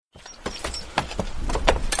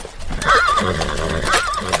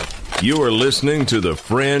You are listening to the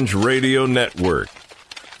Fringe Radio Network.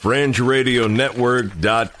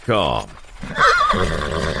 FringeRadioNetwork.com.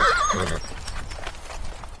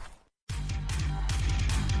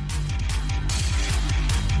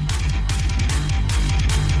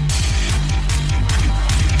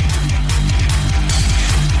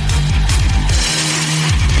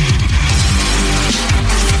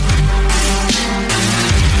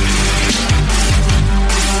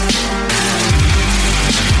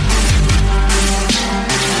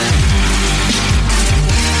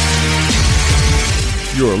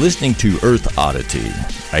 You're listening to Earth Oddity,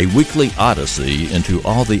 a weekly odyssey into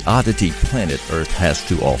all the oddity planet Earth has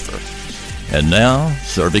to offer. And now,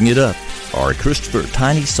 serving it up are Christopher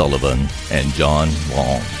Tiny Sullivan and John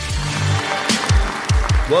Long.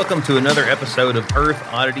 Welcome to another episode of Earth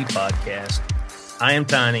Oddity Podcast. I am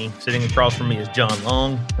Tiny. Sitting across from me is John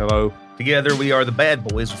Long. Hello. Together, we are the bad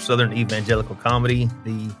boys of Southern evangelical comedy,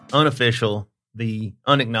 the unofficial, the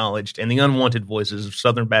unacknowledged, and the unwanted voices of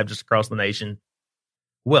Southern Baptists across the nation.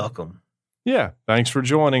 Welcome. Yeah, thanks for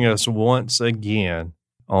joining us once again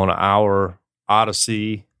on our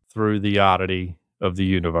odyssey through the oddity of the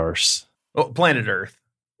universe. Oh, planet Earth.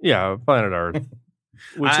 Yeah, planet Earth,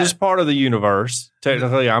 which is part of the universe.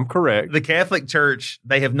 Technically, I'm correct. The Catholic Church,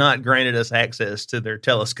 they have not granted us access to their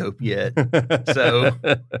telescope yet. So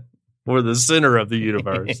we're the center of the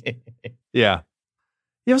universe. Yeah.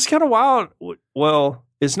 Yeah, it's kind of wild. Well,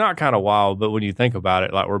 it's not kind of wild, but when you think about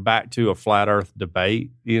it, like we're back to a flat Earth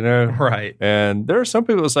debate, you know? Right. And there are some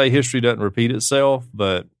people that say history doesn't repeat itself,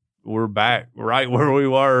 but we're back right where we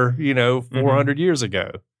were, 400 years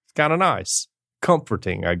ago. It's kind of nice.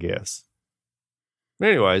 Comforting, I guess.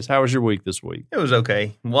 Anyways, how was your week this week? It was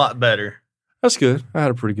okay. A lot better. That's good. I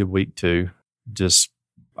had a pretty good week, too.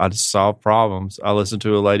 I just solved problems. I listened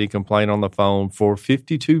to a lady complain on the phone for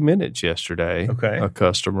 52 minutes yesterday. Okay. A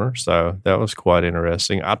customer. So that was quite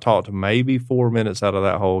interesting. I talked maybe 4 minutes out of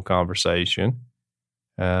that whole conversation.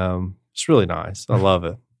 It's really nice. I love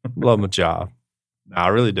it. Love my job. I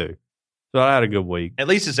really do. So I had a good week. At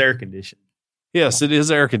least it's air conditioned. Yes, it is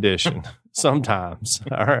air conditioned. Sometimes.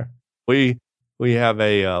 All right. We have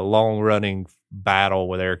a long-running battle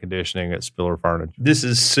with air conditioning at Spiller Furniture. This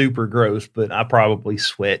is super gross, but I probably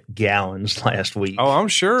sweat gallons last week. Oh, I'm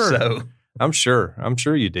sure. So I'm sure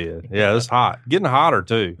you did. Yeah, it's hot. Getting hotter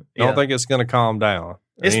too. Don't think it's going to calm down.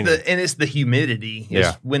 It's the humidity.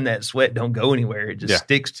 It's when that sweat don't go anywhere. It just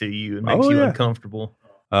sticks to you and makes you uncomfortable.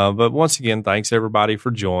 But once again, thanks everybody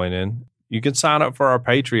for joining. You can sign up for our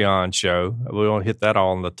Patreon show. We want to hit that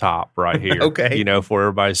all on the top right here. Okay. For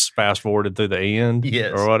everybody's fast forwarded through the end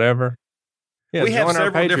or whatever. Yeah, we have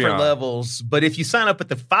several different levels, but if you sign up at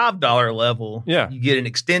the $5 level, you get an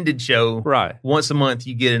extended show. Right. Once a month,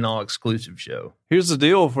 you get an all-exclusive show. Here's the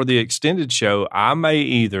deal for the extended show. I may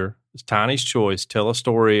either, it's Tiny's choice, tell a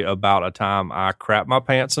story about a time I crapped my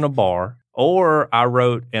pants in a bar, or I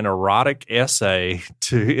wrote an erotic essay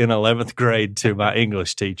in 11th grade to my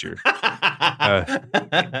English teacher.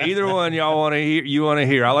 Either one y'all want to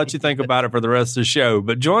hear. I'll let you think about it for the rest of the show.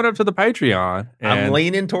 But join up to the Patreon. I'm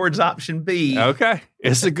leaning towards option B. Okay.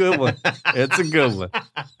 It's a good one.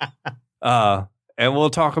 And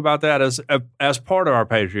we'll talk about that as part of our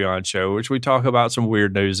Patreon show, which we talk about some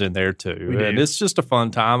weird news in there too. And it's just a fun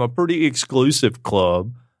time, a pretty exclusive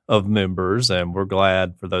club of members, and we're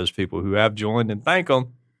glad for those people who have joined and thank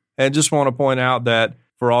them. And just want to point out that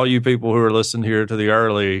for all you people who are listening here to the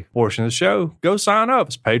early portion of the show, go sign up.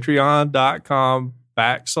 It's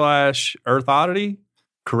patreon.com/Earth Oddity.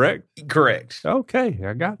 Correct? Correct. Okay,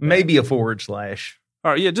 I got that. Maybe a / All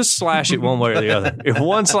right, yeah, just slash it one way or the other. If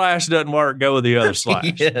one slash doesn't work, go with the other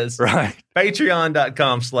slash. Yes. Right.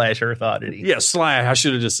 Patreon.com/Earth Oddity. Yeah, slash. I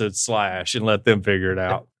should have just said slash and let them figure it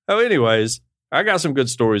out. Oh, anyways, I got some good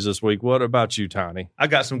stories this week. What about you, Tiny? I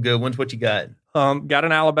got some good ones. What you got? Got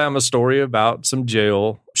an Alabama story about some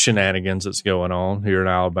jail shenanigans that's going on here in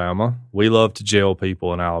Alabama. We love to jail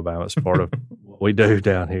people in Alabama. It's part of what we do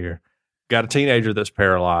down here. Got a teenager that's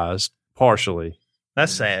paralyzed, partially.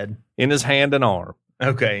 That's sad. In his hand and arm.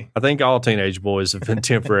 Okay. I think all teenage boys have been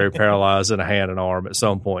temporarily paralyzed in a hand and arm at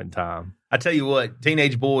some point in time. I tell you what,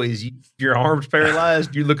 teenage boys, your arm's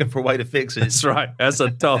paralyzed, you're looking for a way to fix it. That's right. That's a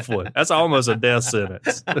tough one. That's almost a death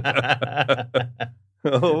sentence.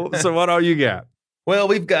 So what all you got? Well,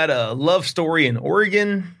 we've got a love story in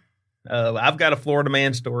Oregon. I've got a Florida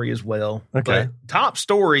man story as well. Okay. But top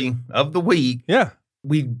story of the week. Yeah.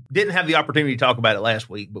 We didn't have the opportunity to talk about it last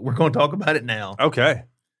week, but we're going to talk about it now. Okay.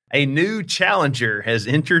 A new challenger has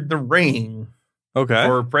entered the ring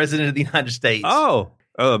for President of the United States. Oh,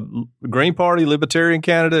 Green Party Libertarian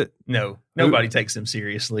candidate? No, nobody takes him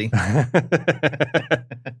seriously.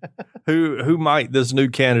 Who might this new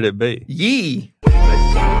candidate be? Yee.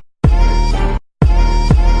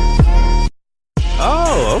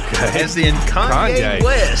 Oh, okay. As in Kanye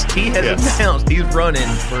West. He has announced he's running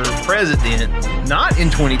for president, not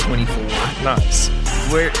in 2024. Nice.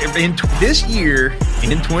 Where in this year,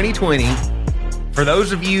 in 2020, for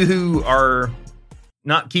those of you who are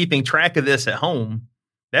not keeping track of this at home,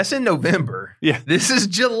 that's in November. Yeah. This is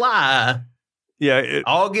July. Yeah.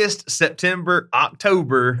 August, September,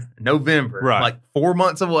 October, November. Right. Like 4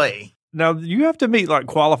 months away. Now, you have to meet like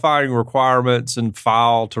qualifying requirements and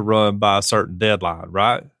file to run by a certain deadline,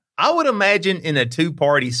 right? I would imagine in a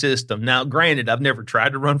two-party system. Now, granted, I've never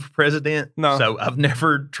tried to run for president. No. So I've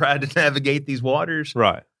never tried to navigate these waters.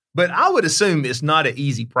 Right. But I would assume it's not an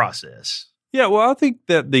easy process. Yeah, well, I think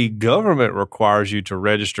that the government requires you to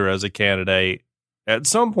register as a candidate at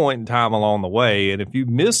some point in time along the way. And if you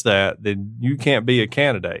miss that, then you can't be a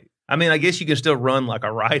candidate. I mean, I guess you can still run like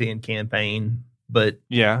a write-in campain, but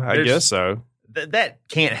yeah, I guess so. That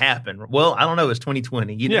can't happen. Well, I don't know. It's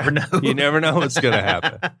 2020. You never know. You never know what's going to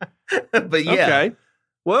happen. But yeah. Okay.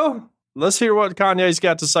 Well, let's hear what Kanye's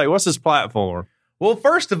got to say. What's his platform? Well,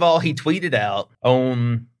 first of all, he tweeted out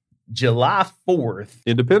on July 4th.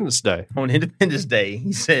 Independence Day. On Independence Day,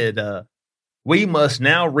 he said, we must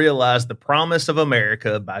now realize the promise of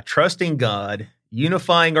America by trusting God,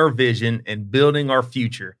 unifying our vision, and building our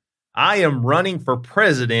future. I am running for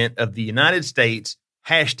president of the United States,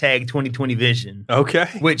 hashtag 2020 vision. Okay.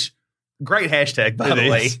 Which, great hashtag, by the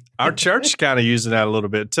way. Our church kind of using that a little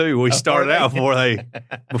bit, too. We started out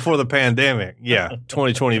before the pandemic. Yeah,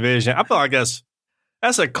 2020 vision. I feel like that's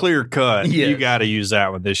a clear cut. Yes. You got to use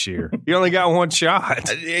that one this year. You only got one shot.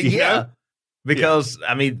 Yeah. Because,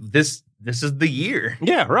 I mean, this is the year.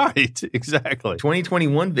 Yeah, right. Exactly.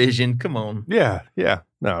 2021 vision. Come on. Yeah.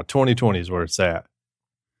 No, 2020 is where it's at.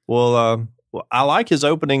 Well, I like his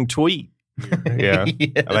opening tweet. Yeah.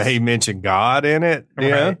 Yes. I mean, he mentioned God in it. Yeah.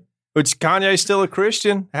 Right. Which Kanye's still a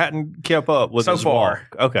Christian. Hadn't kept up with so his far.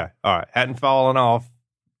 walk. Okay. All right. Hadn't fallen off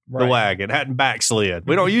the wagon. Hadn't backslid.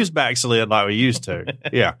 We don't use backslid like we used to.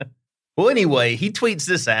 Yeah. Well, anyway, he tweets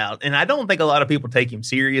this out, and I don't think a lot of people take him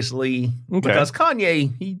seriously because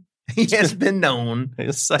Kanye, he has been known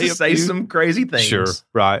to say some crazy things. Sure.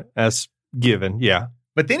 Right. That's given. Yeah.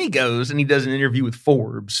 But then he goes and he does an interview with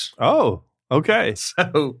Forbes. Oh, okay.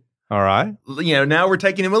 So, all right. Now we're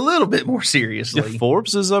taking him a little bit more seriously. Yeah,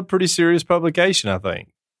 Forbes is a pretty serious publication, I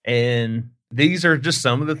think. And these are just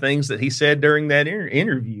some of the things that he said during that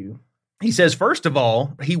interview. He says, first of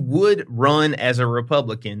all, he would run as a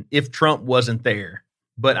Republican if Trump wasn't there.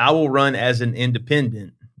 But I will run as an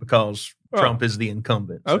independent because Trump is the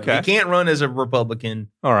incumbent. So okay. He can't run as a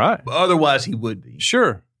Republican. All right. Otherwise, he would be.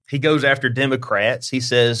 Sure. He goes after Democrats. He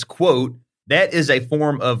says, quote, that is a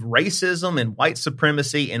form of racism and white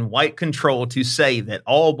supremacy and white control to say that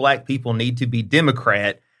all black people need to be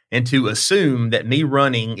Democrat and to assume that me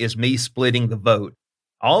running is me splitting the vote.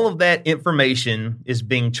 All of that information is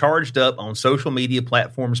being charged up on social media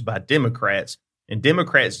platforms by Democrats, and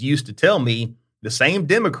Democrats used to tell me the same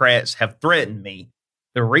Democrats have threatened me.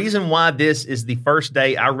 The reason why this is the first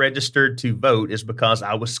day I registered to vote is because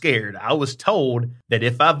I was scared. I was told that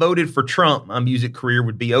if I voted for Trump, my music career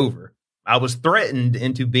would be over. I was threatened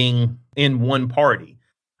into being in one party.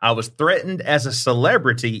 I was threatened as a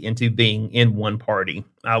celebrity into being in one party.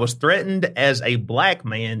 I was threatened as a black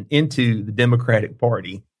man into the Democratic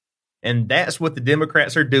Party. And that's what the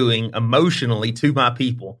Democrats are doing emotionally to my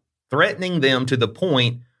people, threatening them to the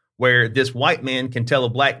point where this white man can tell a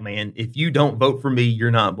black man, if you don't vote for me,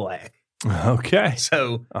 you're not black. Okay.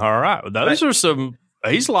 So, all right. Those are some,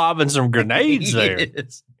 he's lobbing some grenades there.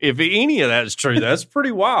 Yes. If any of that's true, that's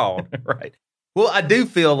pretty wild. Right. Well, I do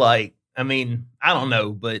feel like, I mean, I don't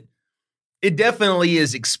know, but it definitely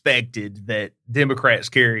is expected that Democrats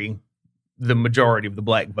carry the majority of the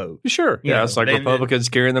black vote. Sure. Yeah, it's like Republicans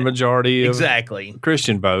carrying the majority of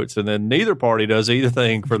Christian votes, and then neither party does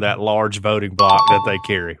anything for that large voting block that they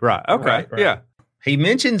carry. Right. Okay. Right. Yeah. He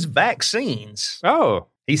mentions vaccines. Oh.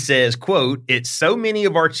 He says, quote, it's so many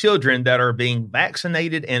of our children that are being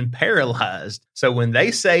vaccinated and paralyzed. So when they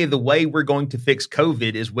say the way we're going to fix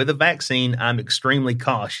COVID is with a vaccine, I'm extremely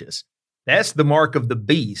cautious. That's the mark of the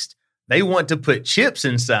beast. They want to put chips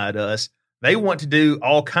inside us. They want to do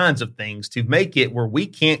all kinds of things to make it where we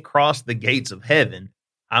can't cross the gates of heaven.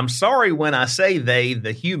 I'm sorry when I say they,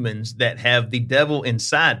 the humans that have the devil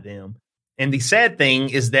inside them. And the sad thing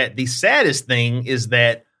is that the saddest thing is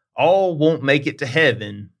that all won't make it to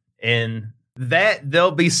heaven, and that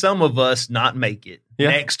there'll be some of us not make it. Yeah.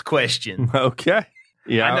 Next question. Okay.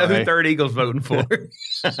 Yeah, I know who Third Eagle's voting for.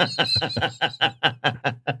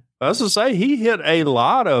 I was to say, he hit a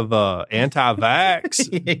lot of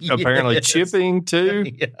anti-vax, apparently chipping too.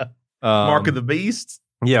 Yeah. Mark of the Beast.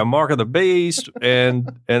 Yeah, Mark of the Beast,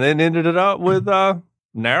 and then ended it up with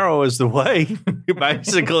narrow is the way,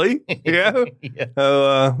 basically. Yeah.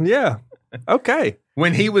 Yeah. Okay.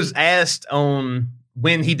 When he was asked on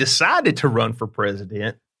when he decided to run for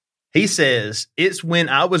president, he says, "It's when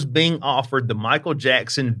I was being offered the Michael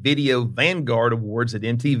Jackson Video Vanguard Awards at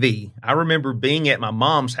MTV. I remember being at my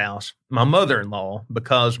mom's house, my mother-in-law,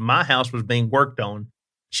 because my house was being worked on.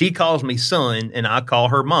 She calls me son and I call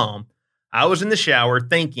her mom. I was in the shower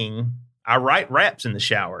thinking, I write raps in the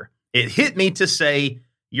shower. It hit me to say,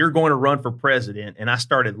 you're going to run for president. And I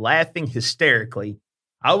started laughing hysterically.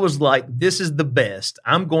 I was like, this is the best.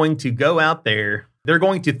 I'm going to go out there. They're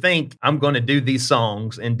going to think I'm going to do these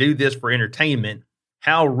songs and do this for entertainment,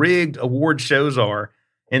 how rigged award shows are,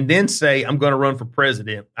 and then say I'm going to run for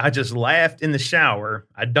president. I just laughed in the shower.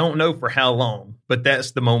 I don't know for how long, but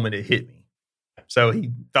that's the moment it hit me." So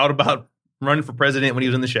he thought about running for president when he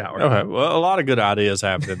was in the shower. Okay. Well, a lot of good ideas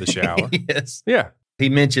happen in the shower. Yes. Yeah. He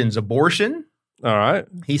mentions abortion. All right.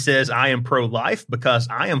 He says, I am pro-life because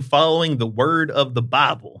I am following the word of the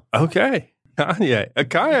Bible. Okay.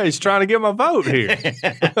 Kanye's trying to get my vote here.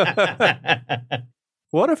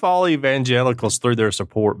 What if all evangelicals threw their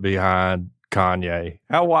support behind Kanye?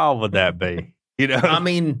 How wild would that be? You know, I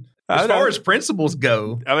mean, as far as principles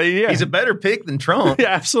go, he's a better pick than Trump. Yeah,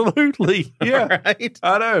 absolutely. Yeah, right.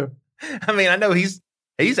 I know. I mean, I know he's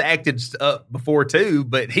acted up before too,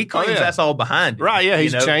 but he claims that's all behind him. Right? Yeah,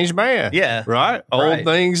 he's a changed man. Yeah, right. Old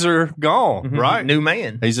things are gone. Mm-hmm. Right, new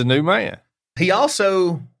man. He's a new man.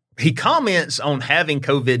 He comments on having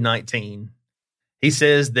COVID-19. He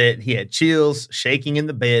says that he had chills, shaking in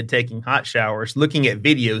the bed, taking hot showers, looking at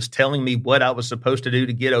videos, telling me what I was supposed to do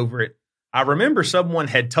to get over it. I remember someone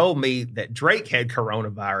had told me that Drake had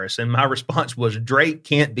coronavirus, and my response was, Drake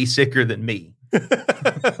can't be sicker than me.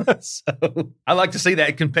 So I like to see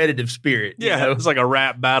that competitive spirit. Yeah, you know? It's like a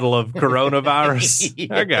rap battle of coronavirus.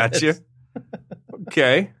 Yes. I got you.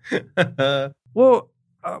 Okay. Well,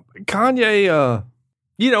 Kanye,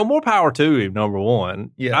 more power to him, number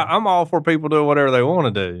one. Yeah. I'm all for people doing whatever they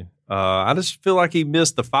want to do. I just feel like he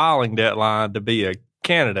missed the filing deadline to be a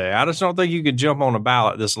candidate. I just don't think you could jump on a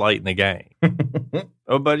ballot this late in the game.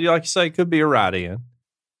 But like you say, it could be a write-in.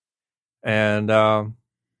 And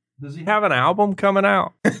does he have an album coming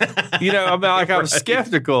out? I'm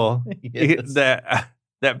skeptical that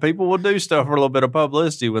people will do stuff for a little bit of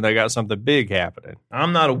publicity when they got something big happening.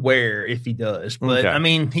 I'm not aware if he does, but okay. I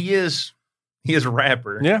mean, he is a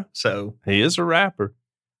rapper. Yeah. So he is a rapper.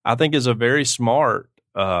 I think it's a very smart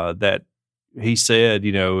that he said,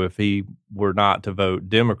 if he were not to vote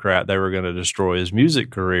Democrat, they were going to destroy his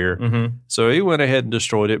music career. Mm-hmm. So he went ahead and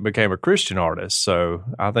destroyed it and became a Christian artist. So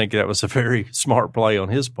I think that was a very smart play on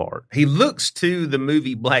his part. He looks to the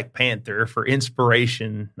movie Black Panther for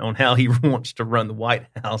inspiration on how he wants to run the White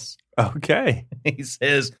House. Okay. He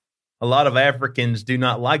says, a lot of Africans do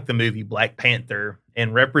not like the movie Black Panther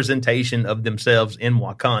and representation of themselves in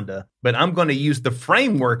Wakanda. But I'm going to use the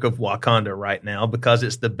framework of Wakanda right now because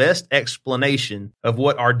it's the best explanation of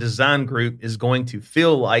what our design group is going to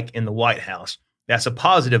feel like in the White House. That's a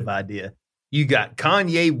positive idea. You got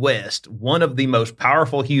Kanye West, one of the most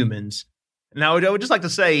powerful humans. Now, I would just like to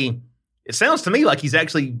say, it sounds to me like he's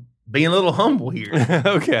actually being a little humble here.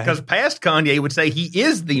 Okay. Because past Kanye would say he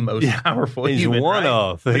is the most powerful human. He's one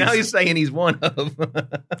of. But now he's saying he's one of.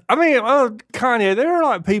 Kanye, there are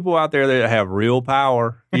like people out there that have real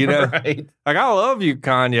power, Right. Like, I love you,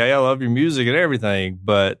 Kanye. I love your music and everything.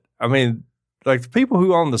 But, like the people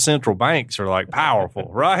who own the central banks are like powerful,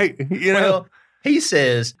 right? Well, he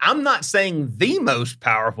says, I'm not saying the most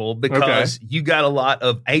powerful because you got a lot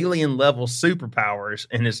of alien level superpowers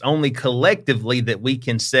and it's only collectively that we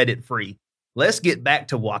can set it free. Let's get back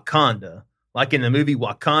to Wakanda. Like in the movie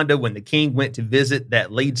Wakanda, when the king went to visit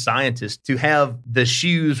that lead scientist to have the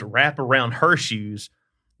shoes wrap around her shoes,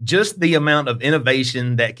 just the amount of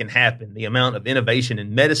innovation that can happen, the amount of innovation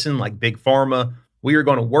in medicine like Big Pharma. We are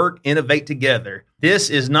going to work, innovate together. This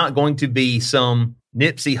is not going to be some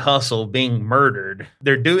Nipsey Hussle being murdered.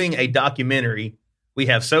 They're doing a documentary. We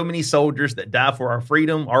have so many soldiers that die for our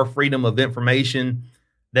freedom of information,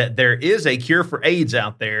 that there is a cure for AIDS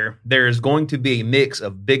out there. There is going to be a mix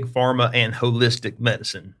of big pharma and holistic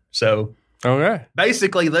medicine. So,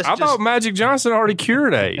 basically, I thought Magic Johnson already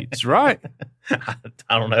cured AIDS, right?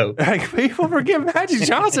 I don't know. Like, people forget Magic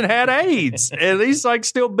Johnson had AIDS, and he's like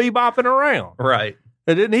still bebopping around. Right.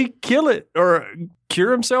 And didn't he kill it or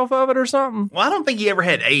cure himself of it or something? Well, I don't think he ever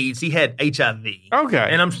had AIDS. He had HIV. Okay.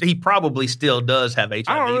 And he probably still does have HIV.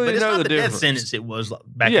 I don't really but it's know not the the difference. death sentence it was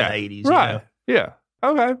back in the 80s. Right. Yeah.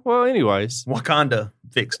 Okay. Well, anyways. Wakanda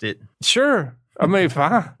fixed it. Sure. I mean,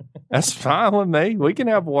 fine. That's fine with me. We can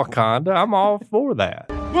have Wakanda. I'm all for that.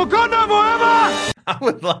 Wakanda forever! I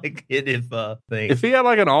would like it if he had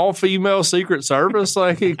like an all-female Secret Service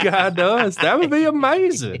like a guy does, that would be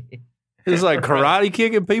amazing. It's like karate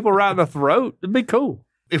kicking people right in the throat. It'd be cool.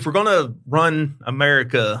 If we're going to run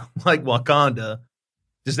America like Wakanda,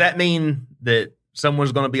 does that mean that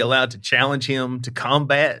someone's going to be allowed to challenge him to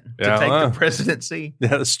combat to take the presidency?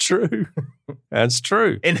 That's true. That's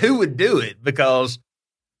true. And who would do it? Because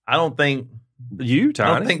I don't think you,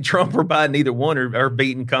 Tiny. I don't think Trump or Biden, either one, are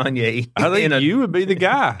beating Kanye. I think you would be the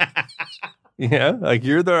guy. Yeah, like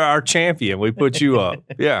you're our champion. We put you up.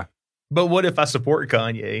 Yeah. But what if I support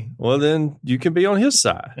Kanye? Well, then you can be on his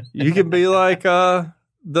side. You can be like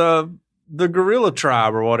the gorilla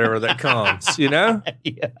tribe or whatever that comes, you know?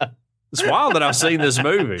 Yeah. It's wild that I've seen this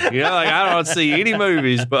movie. You know, like I don't see any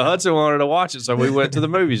movies, but Hudson wanted to watch it, so we went to the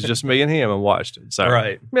movies, just me and him, and watched it. So,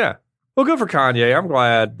 right. Yeah. Well, good for Kanye. I'm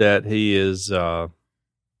glad that he is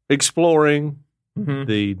exploring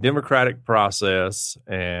the democratic process.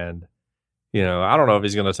 And, you know, I don't know if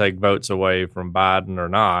he's going to take votes away from Biden or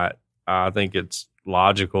not. I think it's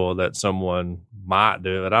logical that someone might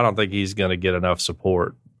do it. I don't think he's going to get enough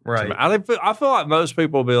support. Right. I feel like most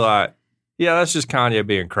people will be like, yeah, that's just Kanye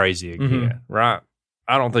being crazy again, right?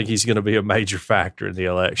 I don't think he's going to be a major factor in the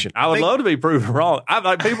election. I would love to be proven wrong.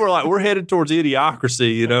 People are like, we're headed towards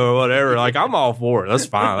idiocracy, you know, or whatever. Like, I'm all for it. That's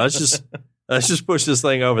fine. Let's just push this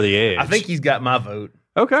thing over the edge. I think he's got my vote.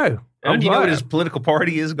 Okay. Do you know what his political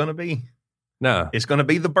party is going to be? No. It's going to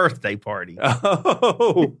be the birthday party.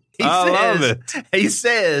 Oh, love it. He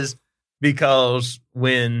says, because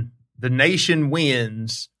when the nation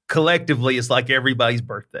wins, collectively, it's like everybody's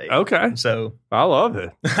birthday. Okay. So I love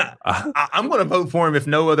it. I'm going to vote for him if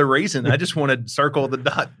no other reason. I just want to circle the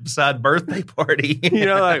dot beside birthday party. You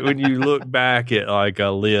know, like when you look back at like a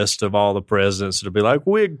list of all the presidents, it'll be like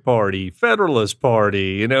Whig Party, Federalist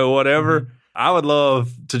Party, you know, whatever. I would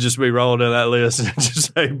love to just be rolling in that list and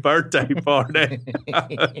just say birthday party.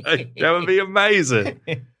 That would be amazing.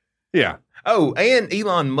 Yeah. Oh, and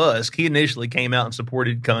Elon Musk, he initially came out and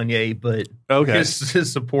supported Kanye, but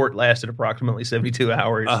his support lasted approximately 72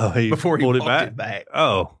 hours before he walked it back.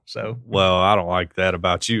 Oh. So, well, I don't like that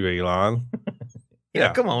about you, Elon.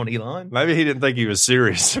 Yeah, come on, Elon. Maybe he didn't think he was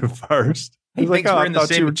serious at first. He was like, we're in I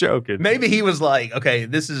thought you were joking. Maybe he was like, okay,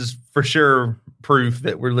 this is for sure proof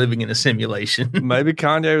that we're living in a simulation. Maybe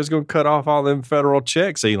Kanye was going to cut off all them federal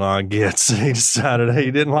checks Elon gets, and he decided he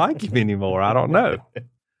didn't like him anymore. I don't know.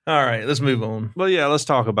 All right, let's move on. Well, yeah, let's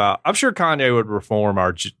talk about, I'm sure Kanye would reform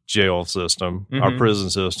our jail system, our prison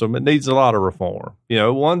system. It needs a lot of reform. You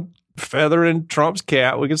know, one feather in Trump's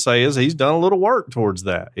cap, we could say, is he's done a little work towards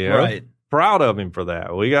that. You know? Right. Proud of him for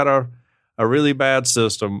that. We got a really bad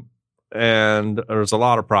system, and there's a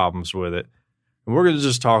lot of problems with it. And we're going to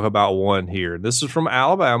just talk about one here. This is from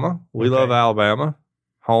Alabama. We love Alabama,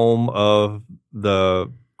 home of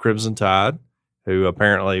the Crimson Tide, who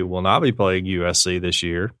apparently will not be playing USC this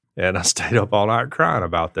year. And I stayed up all night crying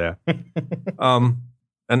about that. An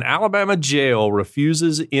Alabama jail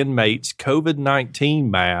refuses inmates COVID-19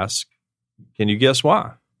 mask. Can you guess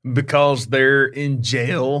why? Because they're in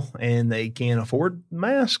jail and they can't afford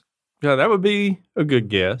masks? Yeah, that would be a good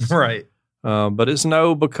guess. Right. But it's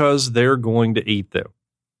no, because they're going to eat them.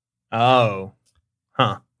 Oh.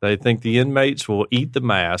 Huh. They think the inmates will eat the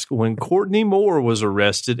mask. When Courtney Moore was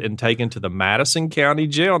arrested and taken to the Madison County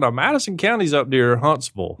Jail. Now, Madison County's up near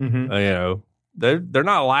Huntsville. You know, they're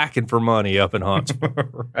not lacking for money up in Huntsville.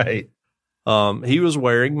 Right. He was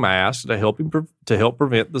wearing masks to help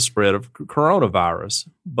prevent the spread of coronavirus.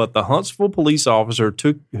 But the Huntsville police officer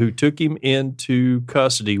who took him into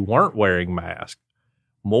custody weren't wearing masks.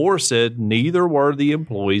 Moore said neither were the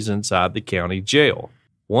employees inside the county jail.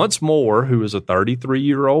 Once Moore, who is a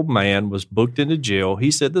 33-year-old man, was booked into jail, he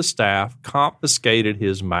said the staff confiscated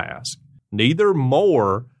his mask. Neither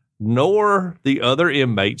Moore nor the other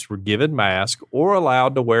inmates were given masks or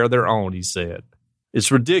allowed to wear their own, he said. It's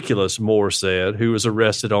ridiculous, Moore said, who was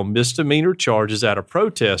arrested on misdemeanor charges at a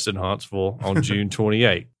protest in Huntsville on June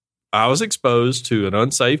 28. I was exposed to an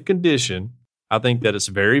unsafe condition. I think that it's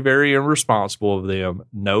very, very irresponsible of them,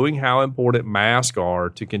 knowing how important masks are,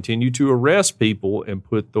 to continue to arrest people and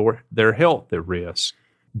put their health at risk.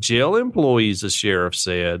 Jail employees, the sheriff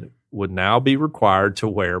said, would now be required to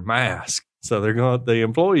wear masks. So the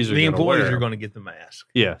employees are going to get the mask.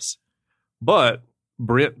 Yes. But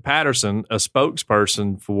Brent Patterson, a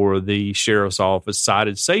spokesperson for the sheriff's office,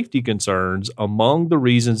 cited safety concerns among the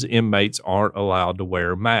reasons inmates aren't allowed to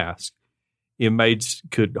wear masks. Inmates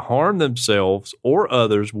could harm themselves or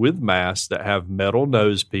others with masks that have metal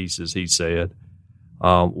nose pieces, he said,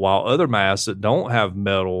 while other masks that don't have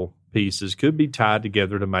metal pieces could be tied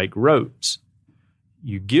together to make ropes.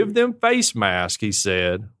 You give them face masks, he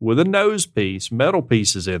said, with a nose piece, metal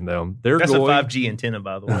pieces in them. That's a 5G antenna,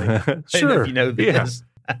 by the way. Sure. If you know this.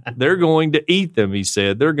 Yeah. They're going to eat them, he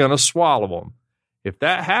said. They're going to swallow them. If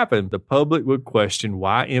that happened, the public would question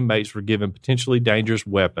why inmates were given potentially dangerous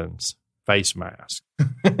weapons, face masks.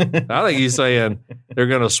 I think he's saying they're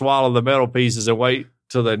going to swallow the metal pieces and wait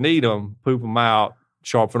till they need them, poop them out,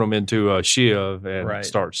 sharpen them into a shiv, and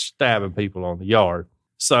start stabbing people on the yard.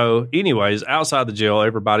 So anyways, outside the jail,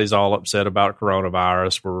 everybody's all upset about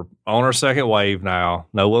coronavirus. We're on our second wave now.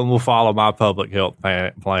 No one will follow my public health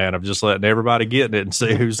plan of just letting everybody get it and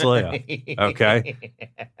see who's left. Okay.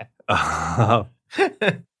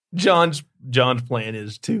 John's plan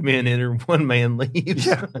is 2 men enter, 1 man leaves.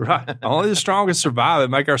 Yeah, right. Only the strongest survive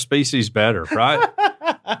and make our species better, right?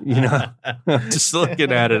 You know, just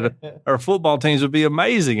looking at it, our football teams would be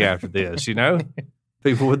amazing after this, you know?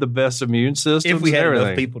 People with the best immune systems. If we had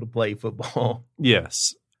enough people to play football.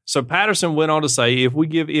 Yes. So Patterson went on to say, if we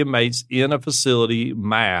give inmates in a facility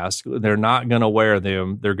masks, they're not going to wear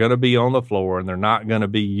them. They're going to be on the floor and they're not going to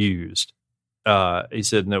be used. He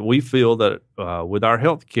said that we feel that with our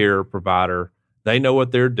healthcare provider, they know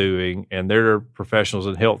what they're doing and they're professionals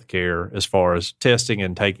in healthcare as far as testing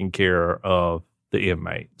and taking care of the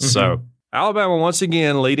inmates. Mm-hmm. So Alabama, once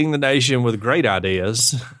again, leading the nation with great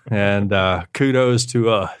ideas, and kudos to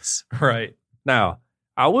us. Right. Now,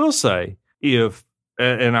 I will say,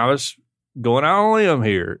 and I was going out on a limb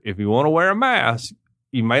here, if you want to wear a mask,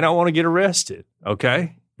 you may not want to get arrested,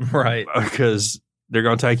 okay? Right. Because they're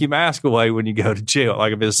going to take your mask away when you go to jail.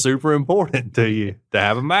 Like if it's super important to you to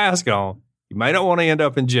have a mask on, you may not want to end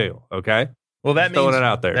up in jail, okay? Well, that means throwing it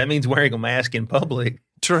out there. That means wearing a mask in public.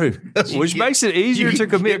 True, which makes it easier to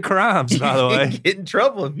commit crimes, by the way. You get in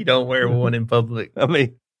trouble if you don't wear one in public. I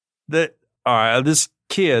mean, this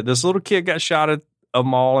little kid got shot at a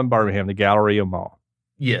mall in Birmingham, the Galleria Mall.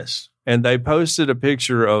 Yes. And they posted a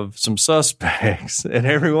picture of some suspects, and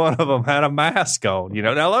every one of them had a mask on. You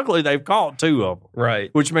know, now luckily they've caught 2 of them,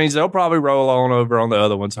 right? Which means they'll probably roll on over on the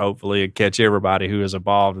other ones, hopefully, and catch everybody who is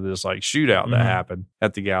involved in this like shootout that happened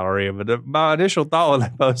at the Galleria. But my initial thought when they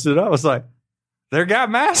posted it, I was like, "They got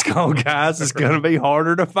masks on, guys. It's going to be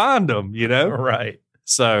harder to find them." You know, right?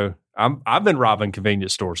 So I've been robbing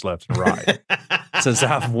convenience stores left and right since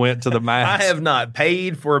I've went to the mask. I have not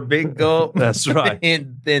paid for a big gulp. That's right.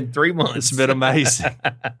 In 3 months. It's been amazing.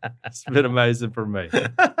 It's been amazing for me.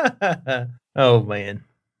 Oh, man.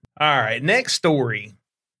 All right. Next story.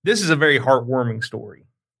 This is a very heartwarming story.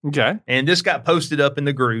 Okay. And this got posted up in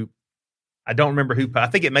the group. I don't remember who. I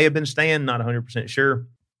think it may have been Stan. Not 100% sure.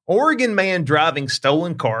 Oregon man driving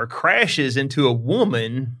stolen car crashes into a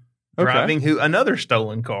woman driving another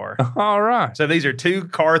stolen car. All right. So these are 2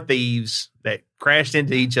 car thieves that crashed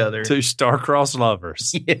into each other. 2 star-crossed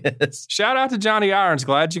lovers. Yes. Shout out to Johnny Irons.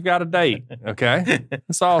 Glad you got a date. Okay.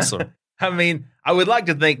 That's awesome. I mean, I would like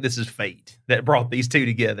to think this is fate that brought these 2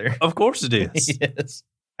 together. Of course it is. Yes.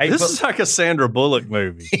 This is like a Sandra Bullock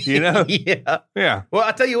movie, you know? Yeah. Yeah. Well,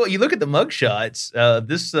 I tell you what, you look at the mugshots,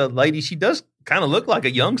 this lady, she does kind of look like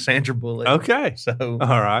a young Sandra Bullock. Okay. So. All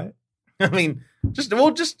right. I mean, just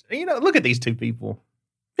look at these 2 people.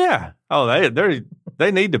 Yeah. Oh,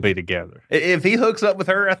 they need to be together. If he hooks up with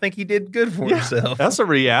her, I think he did good for himself. That's a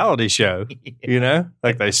reality show, you know?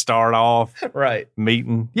 Like they start off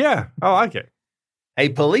meeting. Yeah, I like it. A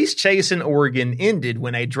police chase in Oregon ended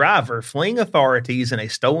when a driver fleeing authorities in a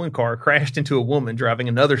stolen car crashed into a woman driving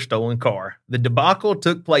another stolen car. The debacle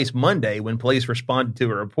took place Monday when police responded to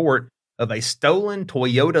a report of a stolen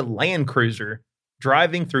Toyota Land Cruiser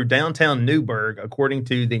driving through downtown Newburgh, according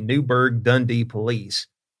to the Newburgh-Dundee police.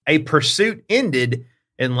 A pursuit ended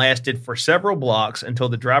and lasted for several blocks until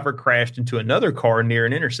the driver crashed into another car near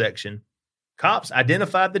an intersection. Cops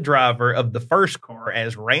identified the driver of the first car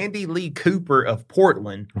as Randy Lee Cooper of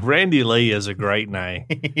Portland. Randy Lee is a great name.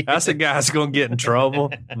 That's a guy that's going to get in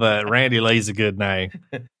trouble, but Randy Lee's a good name.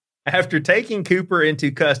 After taking Cooper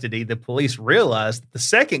into custody, the police realized that the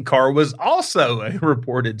second car was also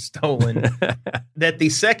reported stolen. That the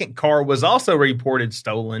second car was also reported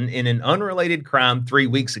stolen in an unrelated crime 3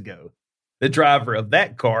 weeks ago. The driver of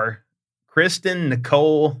that car, Kristen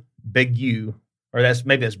Nicole Begue, or that's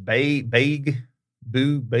Begue.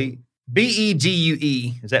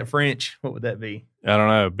 B-E-G-U-E. Is that French? What would that be? I don't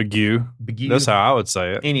know. Begue. Begue. That's how I would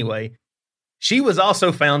say it. Anyway, She was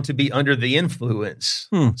also found to be under the influence.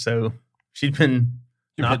 So she'd been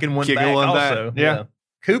knocking one back also. Yeah.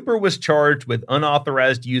 Cooper was charged with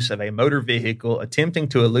unauthorized use of a motor vehicle, attempting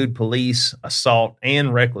to elude police, assault,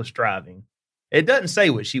 and reckless driving. It doesn't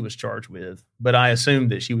say what she was charged with, but I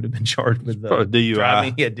assumed that she would have been charged with DUI.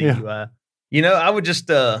 driving. Yeah, DUI. Yeah. I would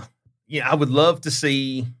just, I would love to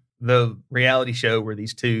see the reality show where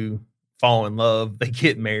these two fall in love, they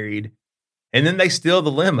get married, and then they steal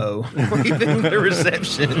the limo, leaving the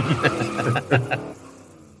reception.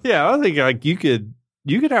 Yeah, I think like you could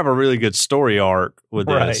have a really good story arc with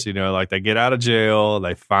this. Like they get out of jail,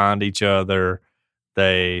 they find each other,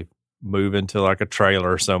 they move into like a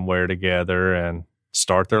trailer somewhere together and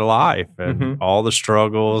start their life, and all the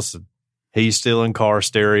struggles. He's stealing car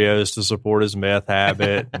stereos to support his meth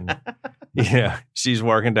habit. And she's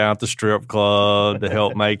working down at the strip club to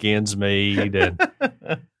help make ends meet. And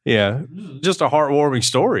just a heartwarming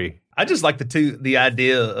story. I just like the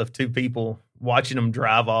idea of two people watching them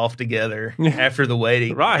drive off together after the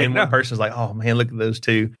wedding. Right. And one person's like, oh man, look at those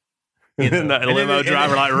two. And the limo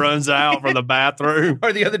driver like runs out from the bathroom.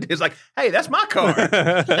 Or the other dude's like, hey, that's my car.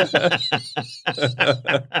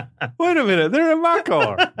 Wait a minute, they're in my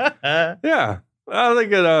car. Yeah. I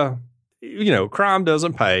think that, crime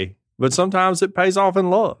doesn't pay, but sometimes it pays off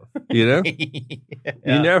in love, You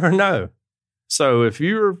never know. So if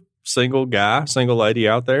you're a single guy, single lady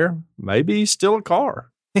out there, maybe steal a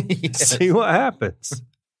car. See what happens.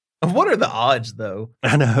 What are the odds, though?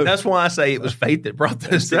 I know. That's why I say it was fate that brought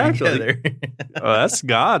those two together. That's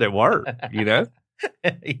God at work,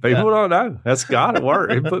 People don't know. That's God at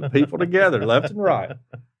work. He put people together left and right.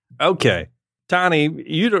 Okay. Tiny,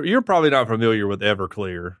 you're probably not familiar with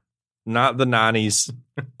Everclear. Not the 90s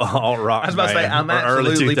alt-rock I was about to say, I'm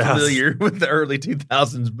absolutely familiar with the early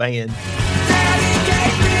 2000s band.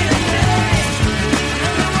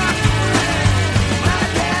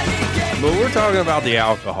 But we're talking about the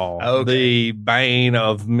alcohol, the bane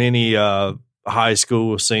of many high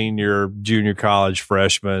school, senior, junior college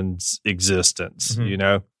freshmen's existence,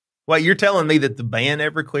 Wait, you're telling me that the band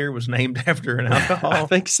Everclear was named after an alcohol? I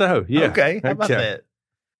think so, yeah. Okay, how about that?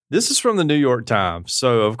 This is from the New York Times,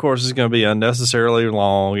 so of course it's going to be unnecessarily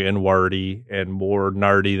long and wordy and more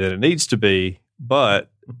nerdy than it needs to be,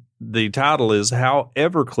 but the title is How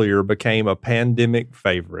Everclear Became a Pandemic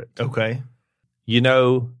Favorite. Okay.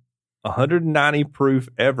 190 proof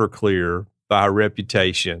Everclear by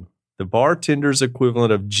reputation. The bartender's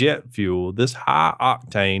equivalent of jet fuel, this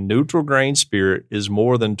high-octane, neutral-grain spirit is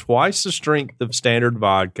more than twice the strength of standard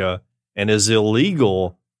vodka and is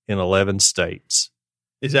illegal in 11 states.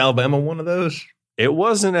 Is Alabama one of those? It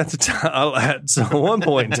wasn't at the time. At one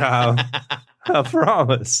point in time, I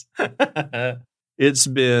promise. It's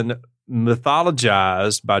been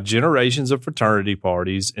mythologized by generations of fraternity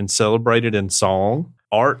parties and celebrated in song.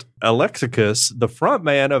 Art Alexakis, the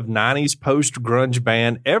frontman of 90s post-grunge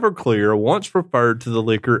band Everclear, once referred to the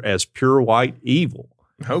liquor as pure white evil.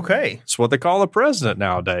 Okay. It's what they call the president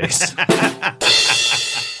nowadays.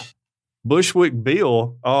 Bushwick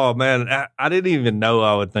Bill, oh man, I didn't even know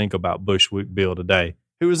I would think about Bushwick Bill today.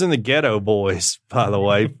 Who was in the Ghetto Boys, by the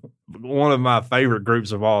way, one of my favorite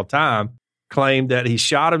groups of all time, claimed that he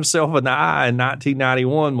shot himself in the eye in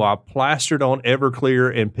 1991 while plastered on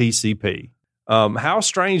Everclear and PCP. How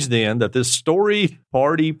strange, then, that this storied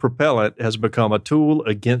party propellant has become a tool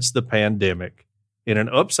against the pandemic. In an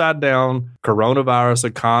upside-down coronavirus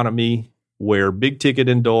economy where big-ticket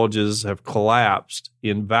indulgences have collapsed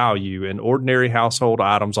in value and ordinary household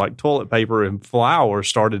items like toilet paper and flour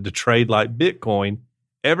started to trade like Bitcoin,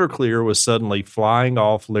 Everclear was suddenly flying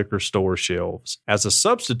off liquor store shelves as a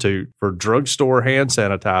substitute for drugstore hand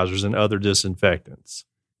sanitizers and other disinfectants.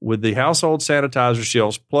 With the household sanitizer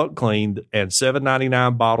shelves plucked clean and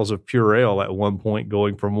 $7.99 bottles of Purell at one point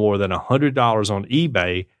going for more than $100 on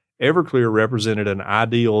eBay, Everclear represented an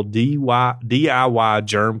ideal DIY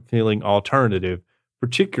germ-killing alternative,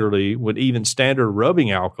 particularly when even standard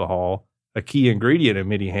rubbing alcohol, a key ingredient in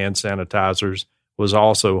many hand sanitizers, was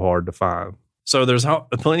also hard to find. So there's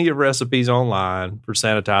plenty of recipes online for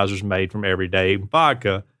sanitizers made from everyday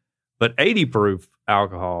vodka, but 80 proof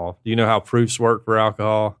alcohol. Do you know how proofs work for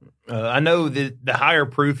alcohol? I know that the higher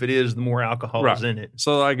proof it is, the more alcohol is in it.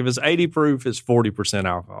 So like if it's 80 proof, it's 40%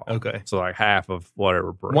 alcohol. Okay. So like half of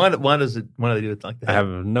whatever proof. Why do they do it like that? I have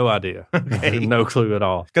no idea. Okay. No clue at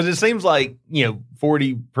all. Because it seems like,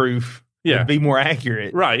 40 proof would be more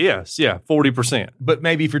accurate. Right. Yes. Yeah. 40%. But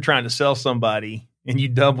maybe if you're trying to sell somebody and you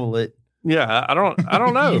double it. Yeah. I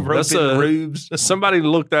don't know. That's rubes. Somebody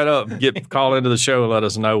look that up. Call into the show and let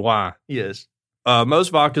us know why. Yes.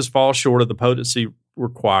 Most vodkas fall short of the potency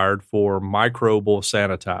required for microbial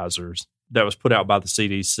sanitizers. that was put out by the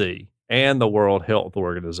CDC and the World Health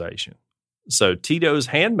Organization. So Tito's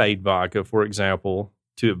handmade vodka, for example,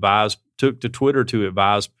 took to Twitter to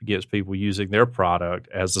advise against people using their product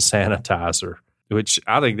as a sanitizer, which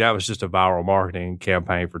I think that was just a viral marketing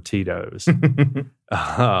campaign for Tito's.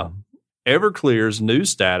 Everclear's new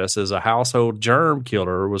status as a household germ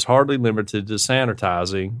killer was hardly limited to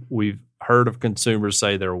sanitizing. We've heard of consumers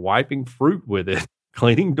say they're wiping fruit with it,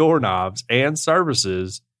 cleaning doorknobs and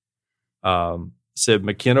services, said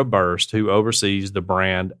McKenna Burst, who oversees the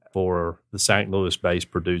brand for the St.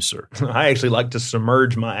 Louis-based producer. I actually like to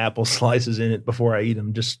submerge my apple slices in it before I eat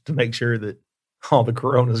them, just to make sure that all the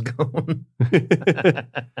corona's gone.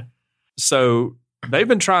 So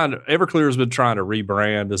Everclear's been trying to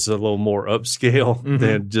rebrand as a little more upscale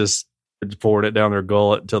than just pouring it down their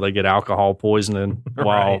gullet until they get alcohol poisoning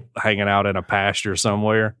while hanging out in a pasture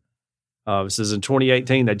somewhere. It says in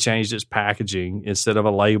 2018, they changed its packaging. Instead of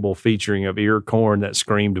a label featuring of ear corn that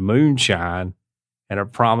screamed moonshine and a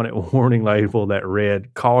prominent warning label that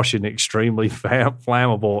read, caution, extremely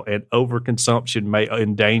flammable and overconsumption may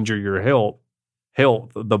endanger your health,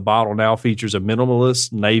 the bottle now features a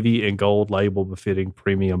minimalist navy and gold label befitting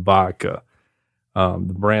premium vodka. The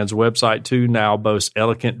brand's website, too, now boasts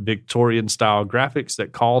elegant Victorian-style graphics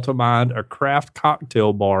that call to mind a craft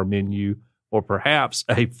cocktail bar menu or perhaps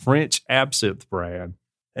a French absinthe brand,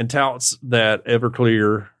 and touts that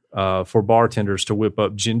Everclear for bartenders to whip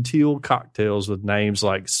up genteel cocktails with names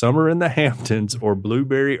like Summer in the Hamptons or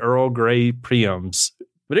Blueberry Earl Grey Prims.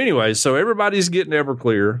 But anyway, so everybody's getting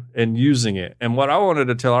Everclear and using it. And what I wanted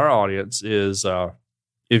to tell our audience is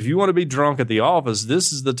if you want to be drunk at the office,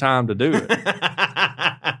 this is the time to do it.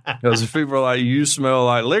 Because if people are like, you smell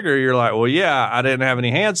like liquor, you're like, well, yeah, I didn't have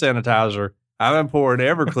any hand sanitizer. I've been pouring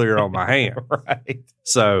Everclear on my hand. Right.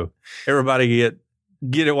 So everybody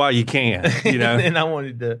get it while you can, you know. And I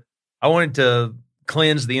wanted to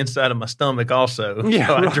cleanse the inside of my stomach also. Yeah,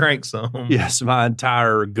 so right. I drank some. Yes, my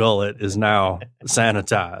entire gullet is now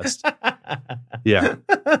sanitized. Yeah.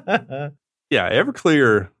 Yeah,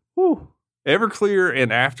 Everclear. Whew, Everclear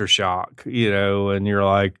and Aftershock, you know, and you're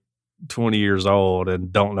like 20 years old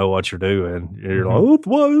and don't know what you're doing. You're like,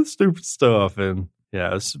 what is stupid stuff? And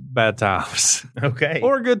yeah, it's bad times. Okay.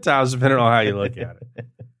 Or good times, depending on how you look at it.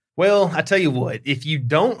 Well, I tell you what, if you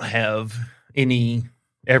don't have any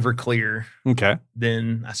Everclear, Okay.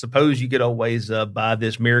 then I suppose you could always buy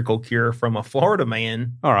this miracle cure from a Florida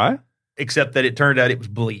man, All right. except that it turned out it was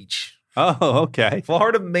bleach. Oh, okay.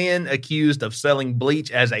 Florida man accused of selling bleach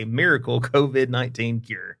as a miracle COVID-19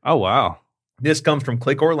 cure. Oh, wow. This comes from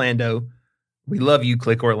Click Orlando. We love you,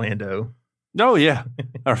 Click Orlando. Oh, yeah.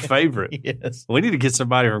 Our favorite. Yes, We need to get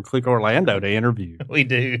somebody from Click Orlando to interview. we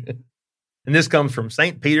do. And this comes from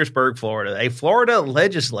St. Petersburg, Florida. A Florida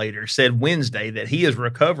legislator said Wednesday that he is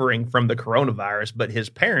recovering from the coronavirus, but his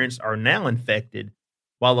parents are now infected,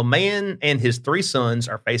 while a man and his 3 sons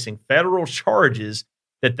are facing federal charges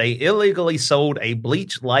that they illegally sold a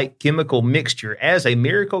bleach-like chemical mixture as a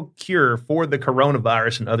miracle cure for the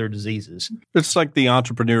coronavirus and other diseases. It's like the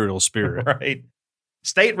entrepreneurial spirit. Right.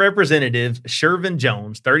 State Representative Shervin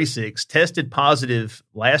Jones, 36, tested positive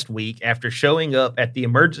last week after showing up at the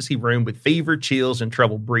emergency room with fever, chills, and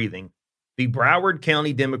trouble breathing. The Broward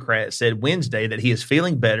County Democrat said Wednesday that he is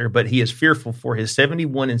feeling better, but he is fearful for his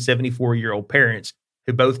 71 and 74-year-old parents,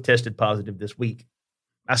 who both tested positive this week.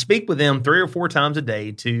 I speak with them 3 or 4 times a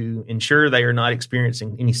day to ensure they are not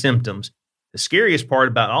experiencing any symptoms. The scariest part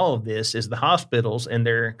about all of this is the hospitals and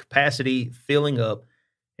their capacity filling up,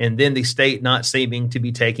 and then the state not seeming to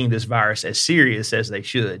be taking this virus as serious as they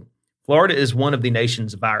should. Florida is one of the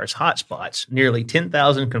nation's virus hotspots. Nearly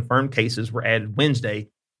 10,000 confirmed cases were added Wednesday,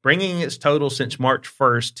 bringing its total since March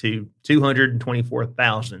 1st to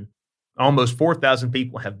 224,000. Almost 4,000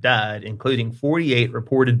 people have died, including 48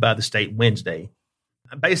 reported by the state Wednesday.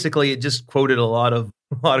 Basically, it just quoted a lot of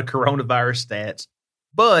coronavirus stats.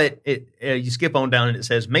 But you skip on down and it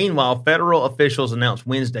says, meanwhile, federal officials announced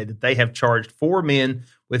Wednesday that they have charged 4 men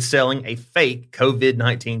with selling a fake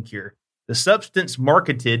COVID-19 cure. The substance,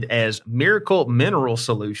 marketed as Miracle Mineral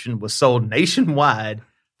Solution, was sold nationwide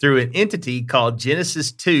through an entity called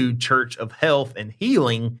Genesis 2 Church of Health and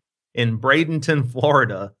Healing in Bradenton,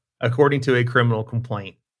 Florida, according to a criminal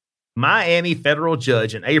complaint. Miami federal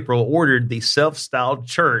judge in April ordered the self-styled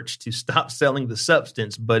church to stop selling the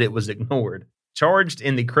substance, but it was ignored. Charged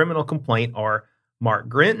in the criminal complaint are Mark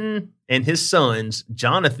Grenton and his sons,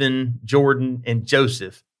 Jonathan, Jordan, and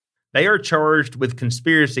Joseph. They are charged with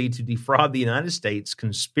conspiracy to defraud the United States,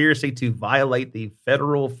 conspiracy to violate the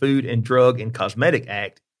Federal Food and Drug and Cosmetic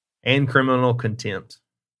Act, and criminal contempt.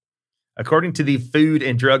 According to the Food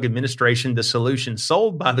and Drug Administration, the solution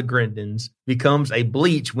sold by the Grindins becomes a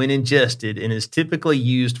bleach when ingested and is typically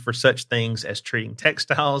used for such things as treating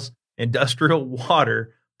textiles, industrial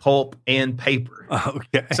water, pulp, and paper.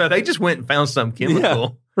 Okay. So they just went and found some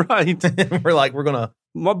chemical. Yeah, right. We're like, we're going to.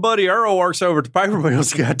 My buddy Earl works over at the paper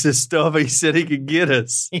mill's got this stuff. He said he could get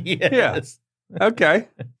us. Yes. Yeah. Okay.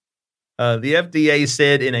 The FDA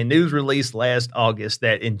said in a news release last August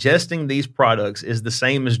that ingesting these products is the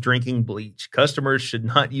same as drinking bleach. Customers should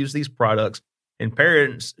not use these products, and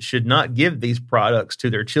parents should not give these products to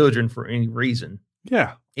their children for any reason.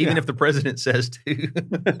 Yeah. Even if the president says to.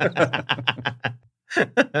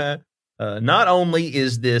 Not only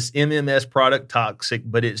is this MMS product toxic,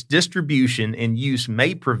 but its distribution and use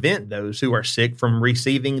may prevent those who are sick from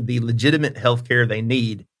receiving the legitimate health care they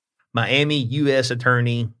need. Miami U.S.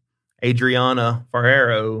 Attorney Adriana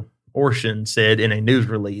Ferrero Orshan said in a news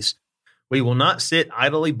release, "We will not sit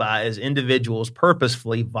idly by as individuals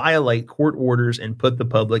purposefully violate court orders and put the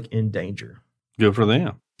public in danger." Good for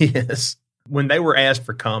them. Yes. When they were asked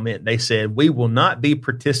for comment, they said, "We will not be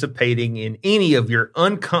participating in any of your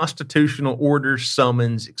unconstitutional orders,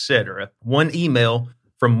 summons, etc." One email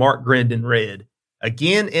from Mark Grindin read,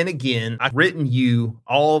 "Again and again, I've written you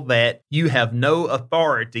all that you have no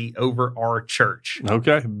authority over our church."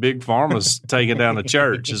 Okay. Big Pharma's taking down the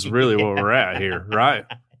church is really where we're at here, right?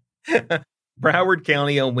 Broward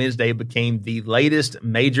County on Wednesday became the latest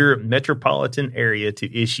major metropolitan area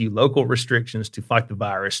to issue local restrictions to fight the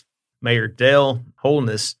virus. Mayor Dale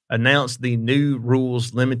Holness announced the new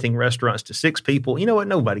rules limiting restaurants to 6 people. You know what?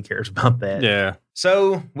 Nobody cares about that. Yeah.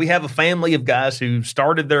 So we have a family of guys who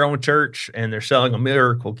started their own church, and they're selling a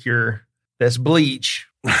miracle cure that's bleach.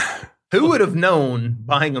 Who would have known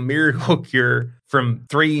buying a miracle cure from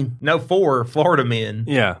 4 Florida men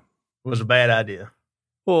was a bad idea?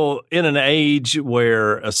 Well, in an age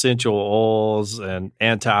where essential oils and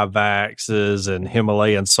anti-vaxxes and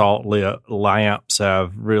Himalayan salt lamps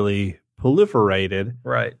have really proliferated,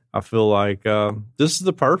 right? I feel like this is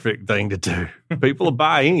the perfect thing to do. People will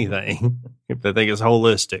buy anything if they think it's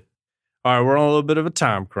holistic. All right, we're on a little bit of a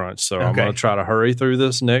time crunch, so I'm going to try to hurry through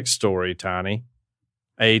this next story, Tiny.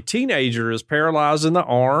 A teenager is paralyzed in the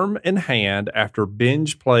arm and hand after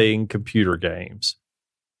binge playing computer games.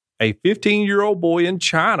 A 15-year-old boy in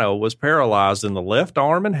China was paralyzed in the left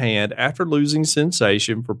arm and hand after losing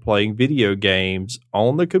sensation for playing video games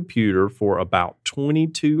on the computer for about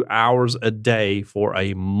 22 hours a day for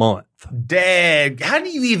a month. Dad, how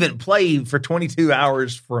do you even play for 22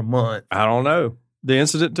 hours for a month? I don't know. The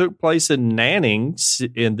incident took place in Nanning,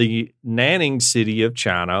 in the Nanning city of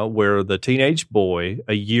China, where the teenage boy,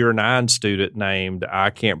 a year 9 student named,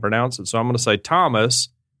 I can't pronounce it, so I'm going to say Thomas,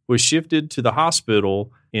 was shifted to the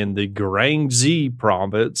hospital in the Guangxi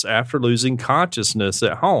province after losing consciousness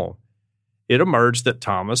at home. It emerged that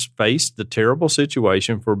Thomas faced the terrible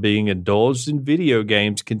situation for being indulged in video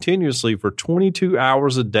games continuously for 22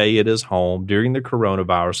 hours a day at his home during the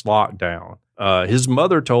coronavirus lockdown. His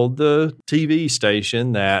mother told the TV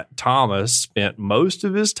station that Thomas spent most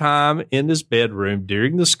of his time in his bedroom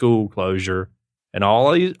during the school closure and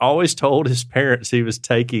always told his parents he was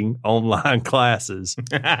taking online classes.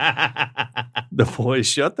 The boy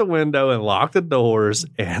shut the window and locked the doors,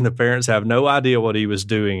 and the parents have no idea what he was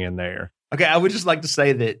doing in there. Okay, I would just like to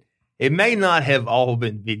say that it may not have all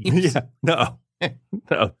been videos. Yeah,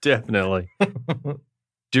 no, definitely.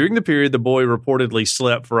 During the period, the boy reportedly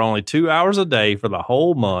slept for only 2 hours a day for the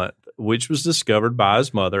whole month, which was discovered by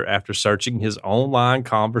his mother after searching his online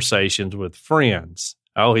conversations with friends.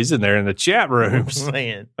 Oh, he's in there in the chat rooms.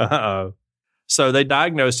 Man. Uh-oh. So they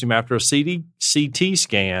diagnosed him after a CT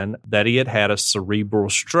scan that he had a cerebral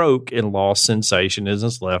stroke and lost sensation in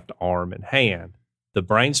his left arm and hand. The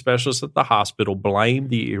brain specialist at the hospital blamed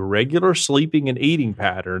the irregular sleeping and eating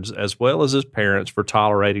patterns as well as his parents for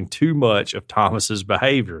tolerating too much of Thomas's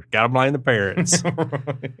behavior. Got to blame the parents.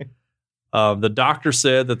 The doctor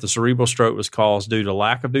said that the cerebral stroke was caused due to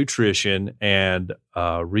lack of nutrition and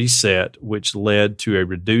reset, which led to a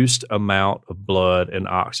reduced amount of blood and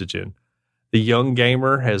oxygen. The young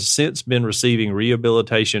gamer has since been receiving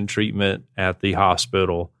rehabilitation treatment at the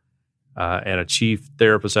hospital, and a chief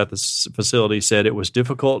therapist at the facility said it was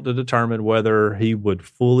difficult to determine whether he would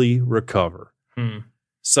fully recover.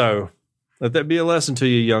 So let that be a lesson to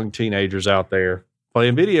you young teenagers out there.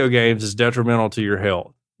 Playing video games is detrimental to your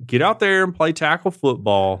health. Get out there and play tackle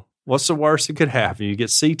football. What's the worst that could happen? You get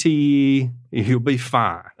CTE, you'll be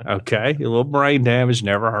fine, okay? A little brain damage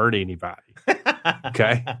never hurt anybody,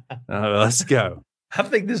 okay? Let's go. I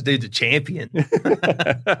think this dude's a champion.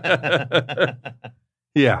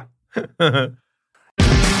 Yeah.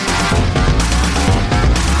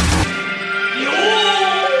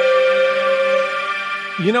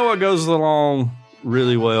 You know what goes along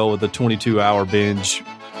really well with the 22-hour binge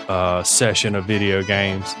session of video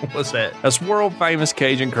games? What's that? That's world famous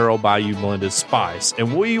Cajun Curl Bayou Blended Spice.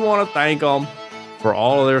 And we want to thank them for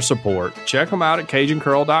all of their support. Check them out at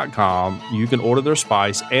CajunCurl.com. You can order their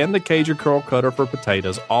spice and the Cajun Curl Cutter for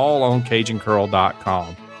potatoes all on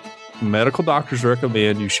CajunCurl.com. Medical doctors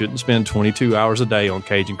recommend you shouldn't spend 22 hours a day on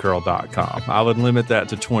CajunCurl.com. I would limit that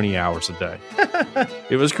to 20 hours a day.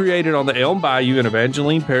 It was created on the Elm Bayou in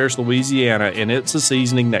Evangeline Parish, Louisiana, and it's a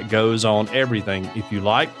seasoning that goes on everything. If you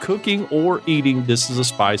like cooking or eating, this is a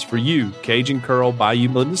spice for you. Cajun Curl Bayou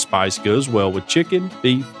Blended Spice goes well with chicken,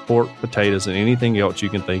 beef, pork, potatoes, and anything else you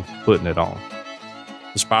can think of putting it on.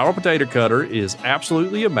 The spiral potato cutter is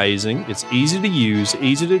absolutely amazing. It's easy to use,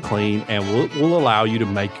 easy to clean, and will allow you to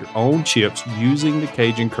make your own chips using the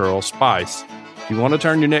Cajun Curl spice. If you want to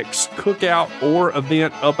turn your next cookout or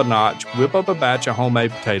event up a notch, whip up a batch of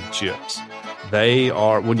homemade potato chips. They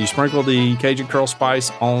are, when you sprinkle the Cajun Curl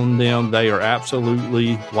spice on them, they are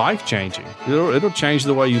absolutely life-changing. It'll change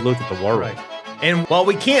the way you look at the world. Right. And while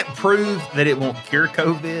we can't prove that it won't cure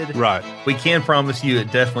COVID, right, we can promise you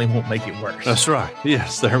it definitely won't make it worse. That's right.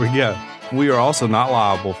 Yes, there we go. We are also not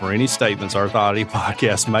liable for any statements Earth Oddity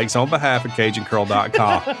Podcast makes on behalf of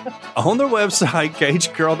CajunCurl.com. On their website,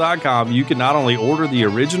 CajunCurl.com, you can not only order the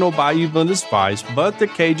original Bayou Blended Spice, but the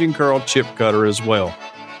Cajun Curl Chip Cutter as well.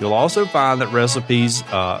 You'll also find that recipes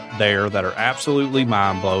there that are absolutely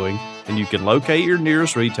mind-blowing, and you can locate your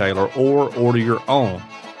nearest retailer or order your own.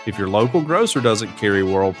 If your local grocer doesn't carry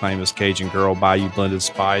world-famous Cajun Curl Bayou Blended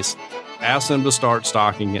Spice, ask them to start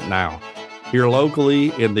stocking it now. Here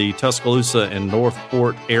locally in the Tuscaloosa and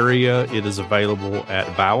Northport area, it is available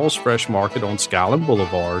at Bowles Fresh Market on Skyland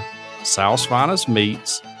Boulevard, South's Finest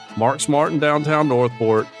Meats, Mark's Mart in downtown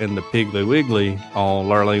Northport, and the Piggly Wiggly on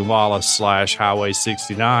Lurleen Wallace / Highway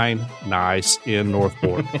 69, Nice in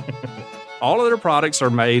Northport. All of their products are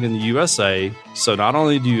made in the USA, so not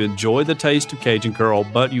only do you enjoy the taste of Cajun Curl,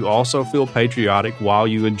 but you also feel patriotic while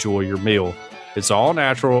you enjoy your meal. It's all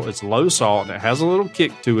natural, it's low salt, and it has a little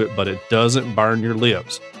kick to it, but it doesn't burn your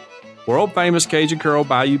lips. World famous Cajun Curl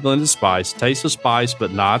Bayou Blended Spice. Taste the spice,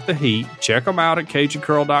 but not the heat. Check them out at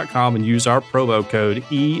CajunCurl.com and use our promo code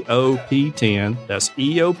EOP10. That's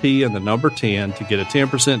EOP and the number 10 to get a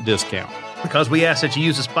 10% discount. Because we ask that you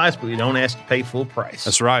use the spice, but we don't ask to pay full price.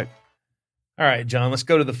 That's right. All right, John, let's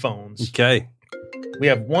go to the phones. Okay. We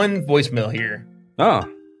have one voicemail here. Oh.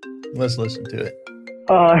 Let's listen to it.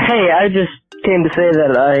 Hey, I just came to say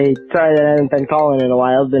that sorry that I haven't been calling in a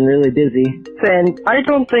while. I've been really busy. And I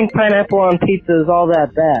don't think pineapple on pizza is all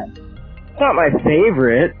that bad. It's not my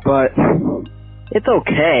favorite, but it's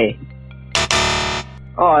okay.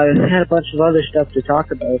 Oh, I had a bunch of other stuff to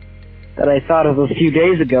talk about that I thought of a few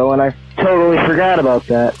days ago, and I totally forgot about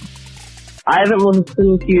that. I haven't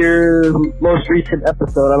listened to your most recent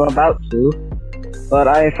episode. I'm about to, but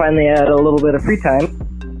I finally had a little bit of free time.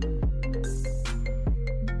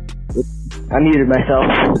 I muted myself,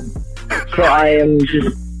 so I am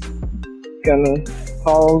just gonna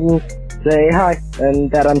call and say hi, and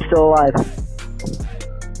that I'm still alive.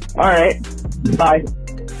 Alright, bye.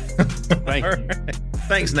 Thank you. Right.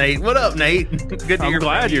 Thanks, Nate. What up, Nate? Good to hear. I'm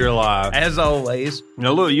glad you're alive. As always.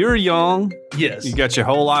 Now, look, you're young. Yes. You got your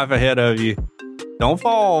whole life ahead of you. Don't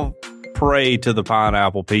fall prey to the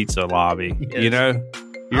pineapple pizza lobby. Yes. You know?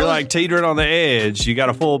 You're like teetering on the edge. You got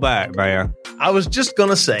to pull back, man. I was just going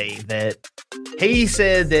to say that he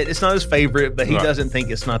said that it's not his favorite, but he Right. doesn't think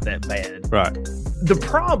it's not that bad. Right. The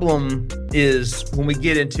problem is when we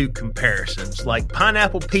get into comparisons, like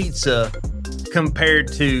pineapple pizza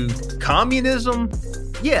compared to communism.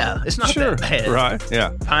 Yeah, it's not that bad. Right.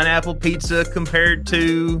 Yeah. Pineapple pizza compared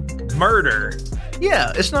to murder.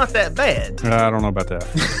 Yeah, it's not that bad. I don't know about that.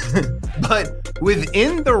 But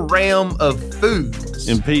within the realm of foods,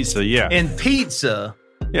 In pizza, yeah.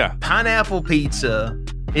 yeah, pineapple pizza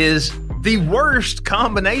is the worst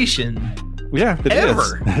combination. Yeah, it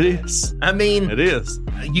ever. is. It is. I mean, It is.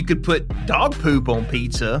 you could put dog poop on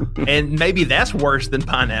pizza, and maybe that's worse than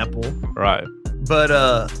pineapple. Right.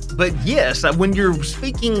 But yes, when you're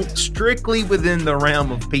speaking strictly within the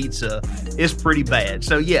realm of pizza, it's pretty bad.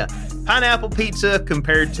 So yeah, pineapple pizza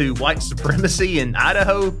compared to white supremacy in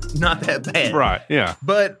Idaho, not that bad. Right. Yeah.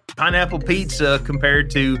 But pineapple pizza compared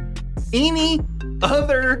to any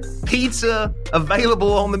other pizza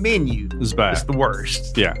available on the menu, It's bad. it's the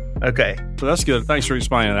worst. Yeah. Okay. Well, that's good. Thanks for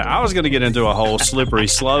explaining that. I was going to get into a whole slippery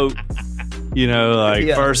slope You know, like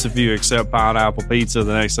first if you accept pineapple pizza,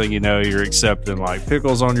 the next thing you know, you're accepting like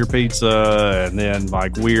pickles on your pizza and then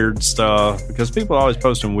like weird stuff, because people are always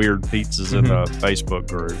posting weird pizzas in the Facebook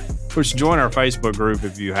group. Which, join our Facebook group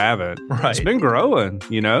if you haven't. Right. It's been growing,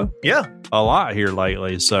 you know? Yeah. A lot here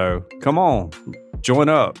lately. So come on, join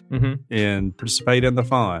up and participate in the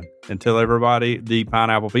fun and tell everybody, the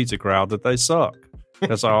pineapple pizza crowd, that they suck.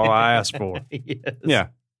 That's all I ask for. Yes. Yeah.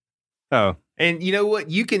 Oh. And you know what?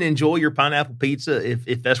 You can enjoy your pineapple pizza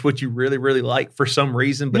if that's what you really, really like for some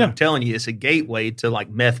reason. But I'm telling you, it's a gateway to like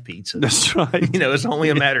meth pizza. That's right. You know, it's only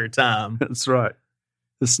a matter of time. That's right.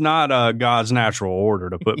 It's not God's natural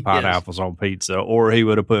order to put pineapples on pizza, or he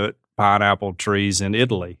would have put pineapple trees in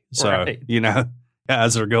Italy. So, you know,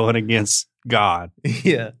 guys are going against God.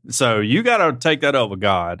 Yeah. So you got to take that up with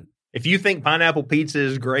God. If you think pineapple pizza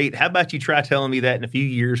is great, how about you try telling me that in a few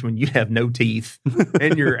years when you have no teeth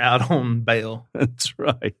and you're out on bail? That's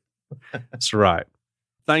right. That's right.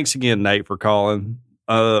 Thanks again, Nate, for calling.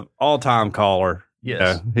 All-time caller.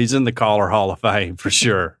 Yes. He's in the Caller Hall of Fame for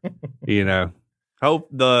sure. You know. Hope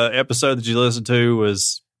the episode that you listened to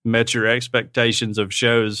met your expectations of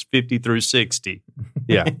shows 50 through 60.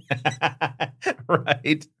 Yeah.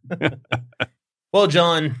 Right. Well,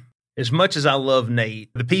 John, as much as I love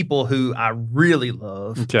Nate, the people who I really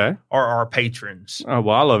love are our patrons. Oh,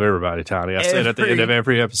 well, I love everybody, Tony. I said at the end of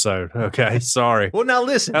every episode. Okay, sorry. Well, now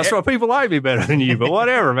listen. That's why people like me better than you, but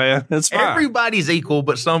whatever, man. It's fine. Everybody's equal,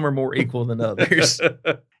 but some are more equal than others.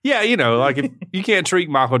 Yeah, you know, like if you can't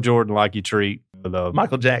treat Michael Jordan like you treat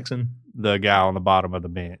Michael Jackson, the guy on the bottom of the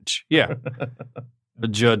bench. Yeah.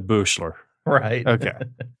 Judd Bushler. Right. Okay.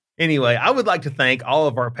 Anyway, I would like to thank all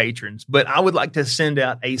of our patrons, but I would like to send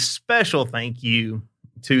out a special thank you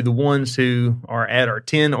to the ones who are at our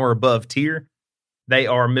 10 or above tier. They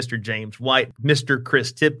are Mr. James White, Mr.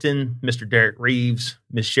 Chris Tipton, Mr. Derek Reeves,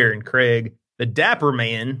 Miss Sharon Craig, the Dapper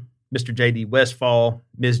Man, Mr. J.D. Westfall,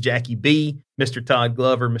 Ms. Jackie B., Mr. Todd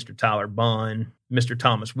Glover, Mr. Tyler Bond, Mr.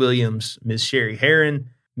 Thomas Williams, Ms. Sherry Heron,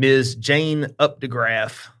 Ms. Jane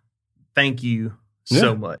Updegraff. Thank you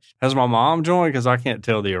so much. Has my mom joined? Because I can't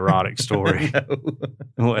tell the erotic story.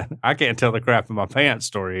 I can't tell the crap in my pants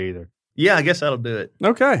story either. Yeah, I guess that'll do it.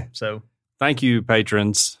 Okay. So thank you,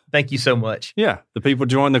 patrons. Thank you so much. Yeah. The people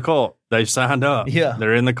joined the cult. They've signed up. Yeah.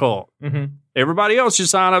 They're in the cult. Mm-hmm. Everybody else should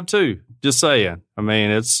sign up too. Just saying. I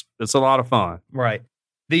mean, it's a lot of fun. Right.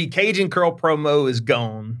 The Cajun Curl promo is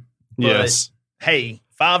gone. But yes. Hey,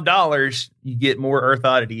 $5, you get more Earth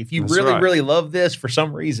Oddity. If you really love this for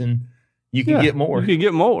some reason, you can get more. You can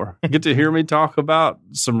get more. Get to hear me talk about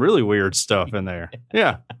some really weird stuff in there.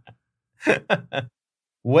 Yeah.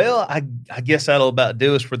 Well, I guess that'll about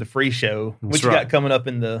do us for the free show. What you got coming up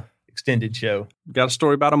in the extended show? Got a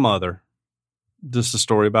story about a mother. Just a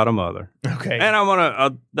story about a mother. Okay. And I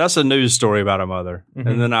want to, that's a news story about a mother. Mm-hmm.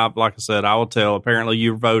 And then like I said, I will tell, apparently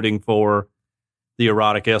you're voting for the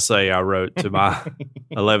erotic essay I wrote to my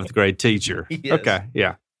 11th grade teacher. Yes. Okay.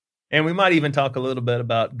 Yeah. And we might even talk a little bit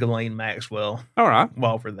about Ghislaine Maxwell. All right.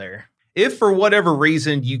 While we're there. If for whatever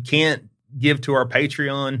reason you can't give to our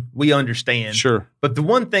Patreon, we understand. Sure. But the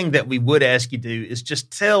one thing that we would ask you to do is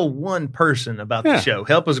just tell one person about the show.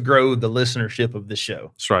 Help us grow the listenership of the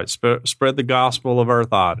show. That's right. Spread the gospel of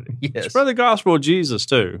Earth Oddity. Yes. Spread the gospel of Jesus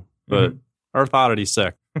too. But Earth Oddity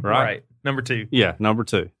second, right? Right. Number 2. Yeah, number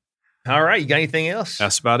 2. All right. You got anything else?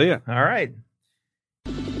 That's about it. All right.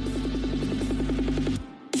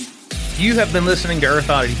 You have been listening to Earth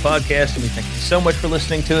Oddity Podcast, and we thank you so much for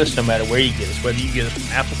listening to us, no matter where you get us, whether you get us from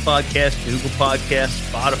Apple Podcasts, Google Podcasts,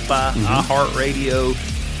 Spotify, iHeartRadio,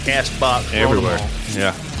 CastBox, everywhere.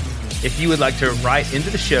 Yeah. If you would like to write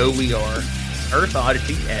into the show, we are Earth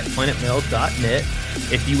Oddity at planetmail.net.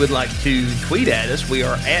 If you would like to tweet at us, we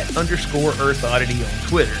are @_Earth Oddity on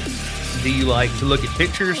Twitter. Do you like to look at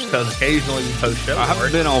pictures? Because occasionally we post show I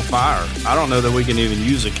haven't been on fire. I don't know that we can even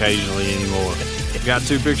use occasionally anymore. Got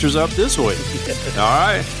 2 pictures up this week. All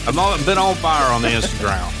right. I've been on fire on the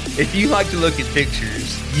Instagram. If you like to look at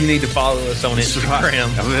pictures, you need to follow us on Instagram. Right.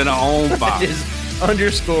 I've been on fire. It is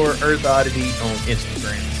 _Earth Oddity on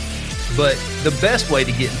Instagram. But the best way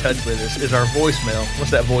to get in touch with us is our voicemail.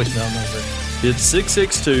 What's that voicemail number? It's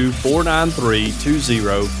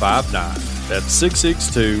 662-493-2059. That's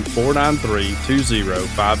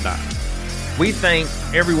 662-493-2059. We thank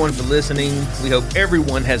everyone for listening. We hope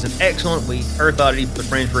everyone has an excellent week. Earth Oddity for the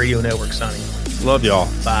Fringe Radio Network signing off. Love y'all.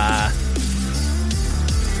 Bye.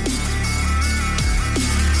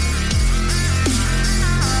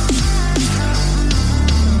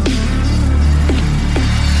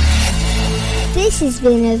 This has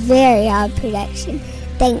been a very odd production.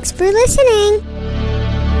 Thanks for listening.